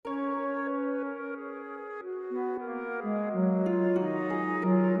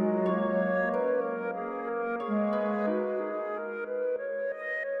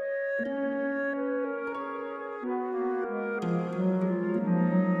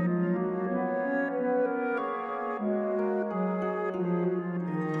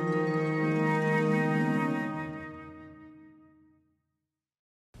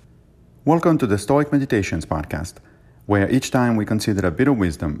Welcome to the Stoic Meditations podcast, where each time we consider a bit of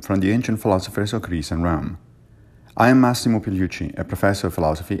wisdom from the ancient philosophers of Greece and Rome. I am Massimo Pigliucci, a professor of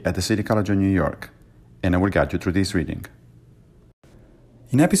philosophy at the City College of New York, and I will guide you through this reading.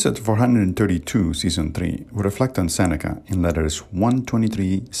 In episode 432, season 3, we reflect on Seneca in letters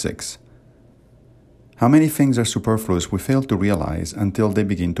 123-6. How many things are superfluous we fail to realize until they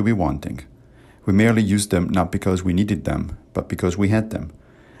begin to be wanting. We merely use them not because we needed them, but because we had them.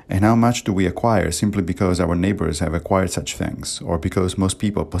 And how much do we acquire simply because our neighbors have acquired such things, or because most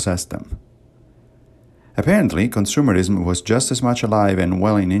people possess them? Apparently, consumerism was just as much alive and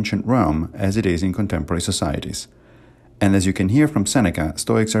well in ancient Rome as it is in contemporary societies. And as you can hear from Seneca,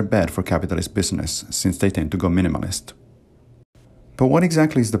 Stoics are bad for capitalist business, since they tend to go minimalist. But what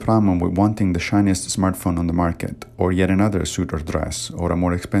exactly is the problem with wanting the shiniest smartphone on the market, or yet another suit or dress, or a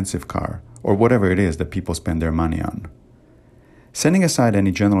more expensive car, or whatever it is that people spend their money on? Setting aside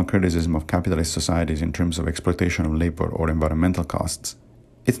any general criticism of capitalist societies in terms of exploitation of labor or environmental costs,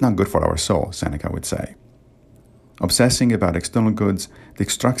 it's not good for our soul, Seneca would say. Obsessing about external goods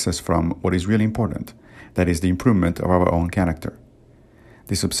distracts us from what is really important, that is, the improvement of our own character.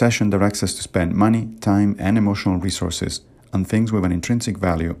 This obsession directs us to spend money, time, and emotional resources on things with an intrinsic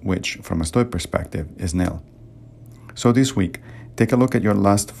value which, from a Stoic perspective, is nil. So this week, take a look at your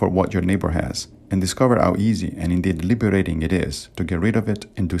lust for what your neighbor has, and discover how easy and indeed liberating it is to get rid of it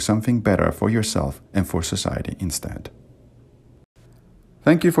and do something better for yourself and for society instead.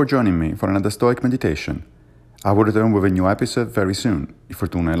 Thank you for joining me for another Stoic meditation. I will return with a new episode very soon, if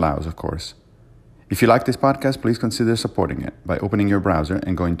Fortuna allows, of course. If you like this podcast, please consider supporting it by opening your browser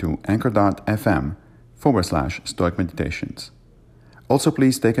and going to anchor.fm/Stoic Meditations. Also,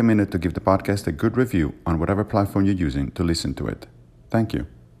 please take a minute to give the podcast a good review on whatever platform you're using to listen to it. Thank you.